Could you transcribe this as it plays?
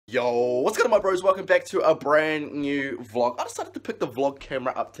Yo, what's good my bros? Welcome back to a brand new vlog. I decided to pick the vlog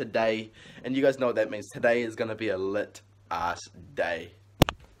camera up today, and you guys know what that means. Today is gonna be a lit ass day.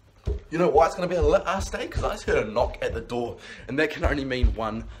 You know why it's gonna be a lit ass day? Because I just heard a knock at the door, and that can only mean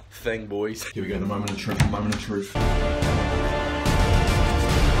one thing, boys. Here we go, the moment of truth, the moment of truth.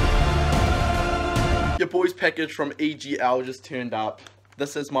 Your boy's package from EGL just turned up.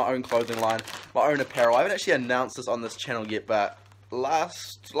 This is my own clothing line, my own apparel. I haven't actually announced this on this channel yet, but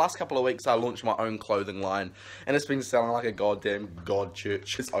last couple of weeks I launched my own clothing line, and it's been selling like a goddamn god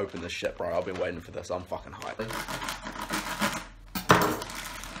church. Let's open this shit, bro. I've been waiting for this. I'm fucking hyped.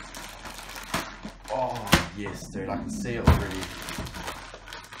 Oh yes, dude, I can see it already.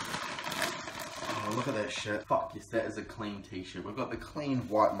 Oh, look at that shit. Fuck yes, that is a clean t-shirt. We've got the clean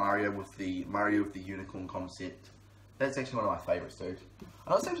white Mario with the unicorn concept. That's actually one of my favorites, dude. I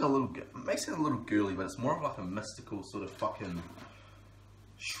know it seems a little, it makes it a little girly, but it's more of like a mystical sort of fucking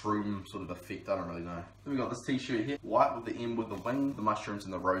shroom sort of effect. I don't really know. Then we got this t-shirt here, white with the M with the wing, the mushrooms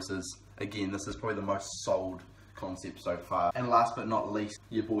and the roses. Again, this is probably the most sold concept so far. And last but not least,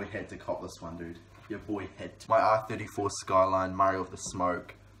 your boy had to cop this one, dude. Your boy had to. My R34 Skyline, Mario with the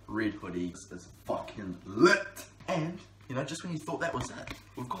smoke, red hoodie is fucking lit. And you know, just when you thought that was it,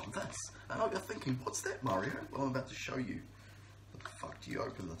 we've got this. I know you're thinking, what's that, Mario? Well, I'm about to show you. What the fuck do you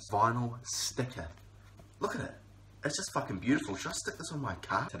open this? Vinyl sticker. Look at it. It's just fucking beautiful. Should I stick this on my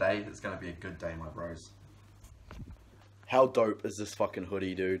car? Today is going to be a good day, my bros. How dope is this fucking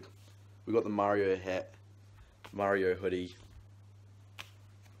hoodie, dude? We got the Mario hat, Mario hoodie.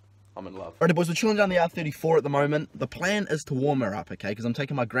 I'm in love. Alright boys, we're chilling down the R34 at the moment. The plan is to warm her up, okay? Because I'm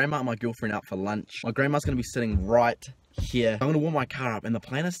taking my grandma and my girlfriend out for lunch. My grandma's going to be sitting right here. I'm going to warm my car up, and the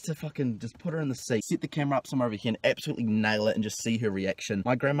plan is to fucking just put her in the seat, set the camera up somewhere over here and absolutely nail it and just see her reaction.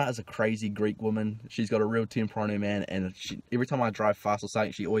 My grandma is a crazy Greek woman. She's got a real temper on her, man, and every time I drive fast or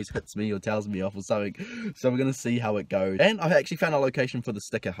something, she always hits me or tells me off or something. So we're going to see how it goes. And I've actually found a location for the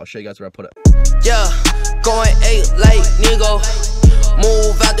sticker. I'll show you guys where I put it. Yeah, going 8 like nigga.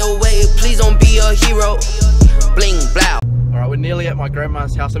 Move out the way, please don't be a hero. Bling blow. Alright, we're nearly at my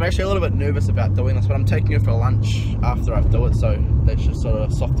grandma's house. I'm actually a little bit nervous about doing this, but I'm taking her for lunch after I do it, so that should sort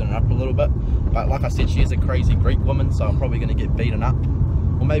of soften her up a little bit. But like I said, she is a crazy Greek woman, so I'm probably going to get beaten up.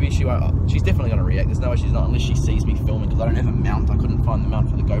 Or maybe she won't. She's definitely going to react. There's no way she's not, unless she sees me filming, because I don't have a mount. I couldn't find the mount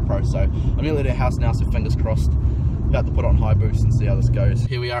for the GoPro, so I'm nearly at her house now, so fingers crossed. About to put on high boost and see how this goes.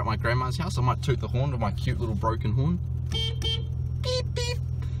 Here we are at my grandma's house. I might toot the horn with my cute little broken horn. Beep, beep, beep, beep.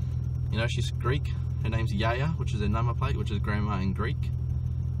 You know, she's Greek. Her name's Yaya, which is her number plate, which is grandma in Greek.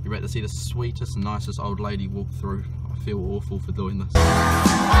 You're about to see the sweetest, nicest old lady walk through. I feel awful for doing this.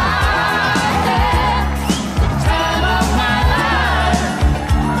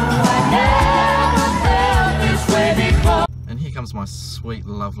 And here comes my sweet,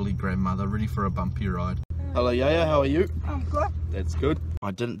 lovely grandmother, ready for a bumpy ride. Hello Yaya, how are you? I'm good. That's good.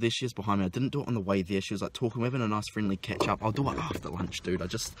 There she is behind me. I didn't do it on the way there. She was like talking, we're having a nice friendly catch up. I'll do it after lunch, dude. I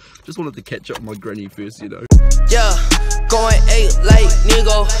just wanted to catch up with my granny first, you know. Yeah, going 8 like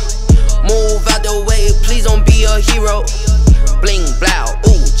nigga. Move out the way, please don't be a hero. Bling blow.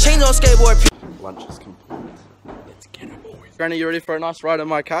 Ooh, change on skateboard. Lunch is complete. Let's get it, boys. Granny, you ready for a nice ride in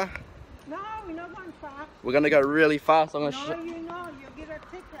my car? No, we're not going fast. We're gonna go really fast. I'm gonna No, you know, you'll get a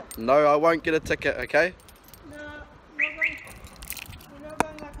ticket. No, I won't get a ticket, okay? No, we're not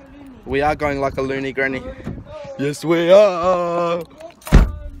going like a loony. We are going like a loony, Granny. Yes, we are. Walk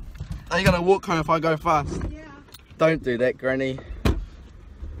on. Are you gonna walk home if I go fast? Yeah. Don't do that, Granny.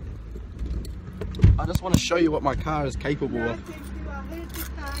 I just want to show you what my car is capable No, of. take you ahead this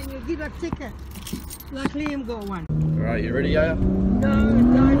time, you get a ticket. Like Liam got one. Alright, you ready, Yaya? No,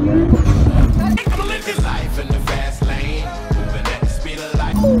 not yet. Living life in the fast lane, moving at the speed of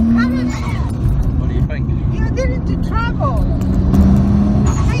light. Oh, come on. What do you think? You're getting into trouble.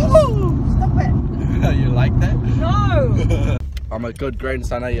 Oh, stop it. You like that? No. I'm a good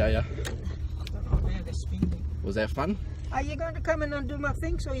grandson, eh, Yaya? Was that fun? Are you going to come and undo my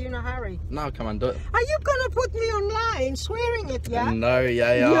things or are you in a hurry? No, come on, do it. Are you going to put me online swearing it, yeah? No,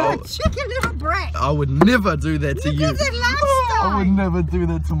 Yaya. You're a chicken little brat. I would never do that to you. You did that last I would time. never do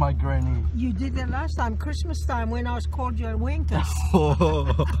that to my granny. You did that last time, Christmas time, when I was called you a winker.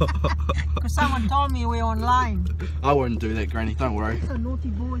 Because someone told me we were online. I wouldn't do that, Granny. Don't worry. It's a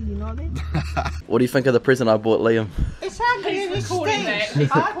naughty boy, you know that? What do you think of the present I bought Liam? It's ugly and it stinks.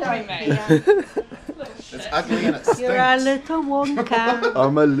 It's ugly and it stinks. You're a little wonka.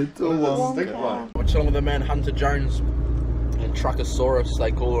 I'm a little Wonka. We're chilling with the man Hunter Jones and Truckosaurus,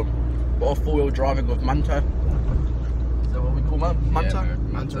 they call him. We're off four-wheel driving with Munter. Is that what we call him? Munter? Yeah,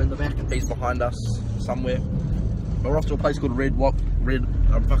 Munter in the back. He's behind us somewhere. We're off to a place called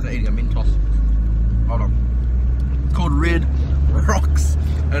I'm fucking eating a Mentos. Hold on. It's called Red Rocks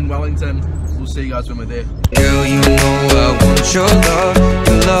in Wellington. We'll see you guys when we're there. Girl, you know I want your love.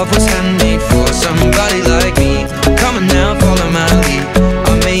 Your love was handmade for somebody like me. Come on now, follow my lead.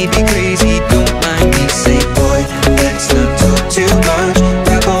 I may be crazy, don't mind me. Say, boy, let's not talk too much.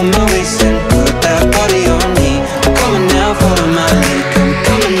 Grab on my waist and put that body on me. Come on now, follow my lead.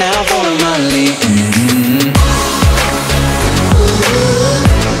 Come on now, follow my lead.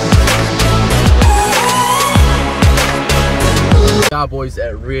 Our boys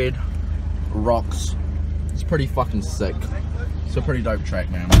at Red Rocks. It's pretty fucking sick. It's a pretty dope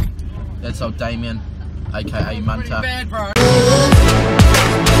track, man. That's our Damien, aka Munter. Bad, bro.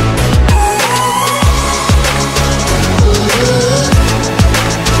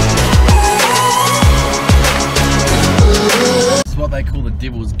 It's what they call the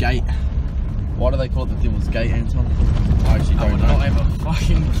Devil's Gate. Why do they call it the Devil's Gate, Anton? I actually don't know. I have a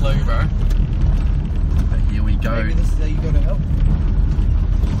fucking clue, bro. But here we go. Maybe this is how you gotta help.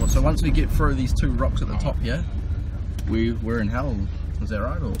 Well, so once we get through these two rocks at the top here, we're in hell. Is that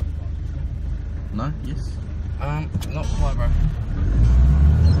right, or no? Yes. Not quite, bro.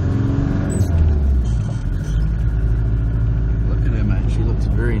 Look at her, mate. She looks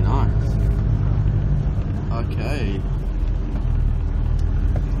very nice. Okay.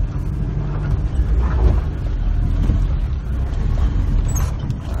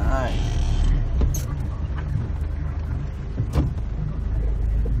 Alright.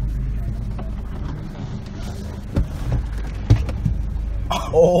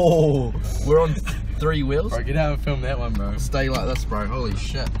 Oh, we're on 3 wheels. Bro, get out and film that one, bro. Stay like this, bro. Holy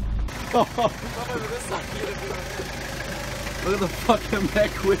shit. Look at the fucking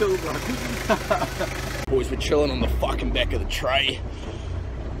back wheel, bro. Boys, we're chilling on the fucking back of the tray.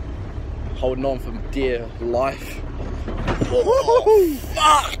 Holding on for dear life. Oh,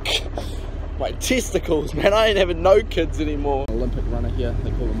 fuck! My testicles, man. I ain't having no kids anymore. Olympic runner here.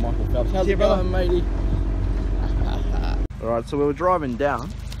 They call him Michael Phelps. How's it going, matey? Alright, so we were driving down.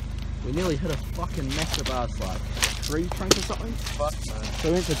 We nearly hit a fucking massive ass like tree trunk or something. Fuck, man. So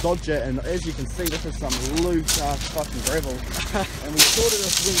we went to dodge it, and as you can see, this is some loose ass fucking gravel. And we sort of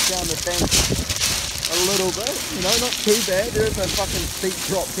just went down the bank a little bit, you know, not too bad. There is a fucking steep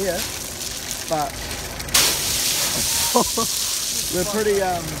drop here, but we're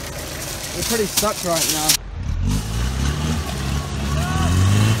pretty stuck right now.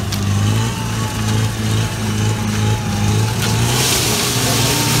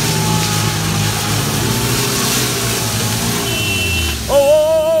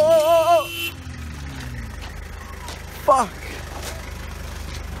 Fuck!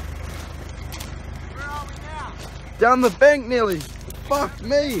 Where are we now? Down the bank nearly! Fuck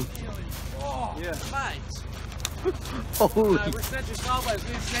me! Oh, yeah. Mate. Holy! No, we're snatching sideways,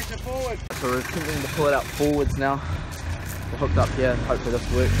 we snatch it forward. So we're attempting to pull it out forwards now. We're hooked up here, hopefully this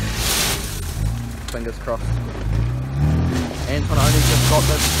works. Fingers crossed. Anton only just got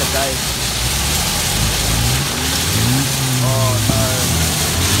this today. Oh no.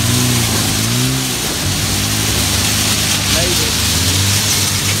 Maybe.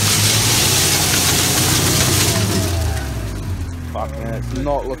 Fuck man, it's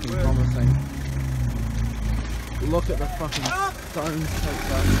not looking promising. Look at the fucking stones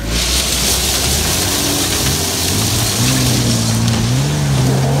choked up.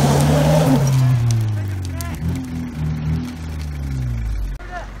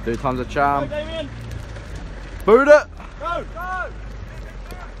 Two times a charm. Go, Damien. Boot it! Go! Go!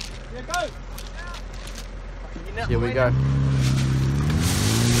 Yeah, go! Here we go.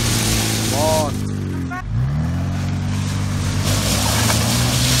 Come on.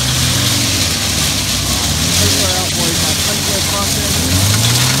 Think we're out, boys. I think we're crossing.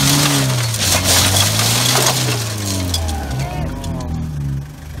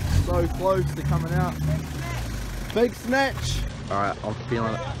 Oh, so close to coming out. Big snatch. Alright, I'm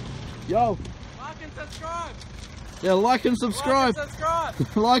feeling it. Yo! Like and subscribe! Yeah, like and subscribe. Like and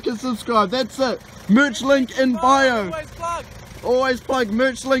subscribe! Like and subscribe, that's it. Merch link in bio. Always plug! Always plug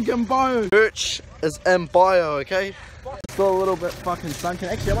merch link in bio. Merch is in bio, okay? Still a little bit fucking sunken.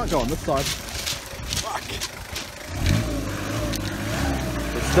 Actually, I might go on this side. Fuck.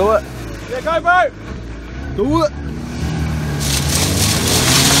 Let's do it. Yeah, go, bro! Do it.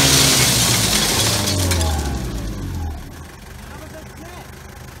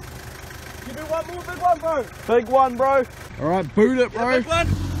 Give me one more big one, bro! Big one, bro. Alright, boot it, bro. Yeah, big one!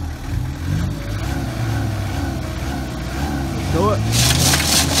 Do it.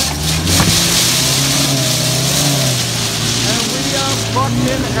 And we are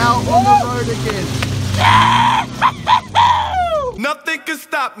fucking out on the road again. Nothing can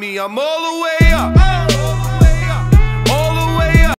stop me, I'm all the way up.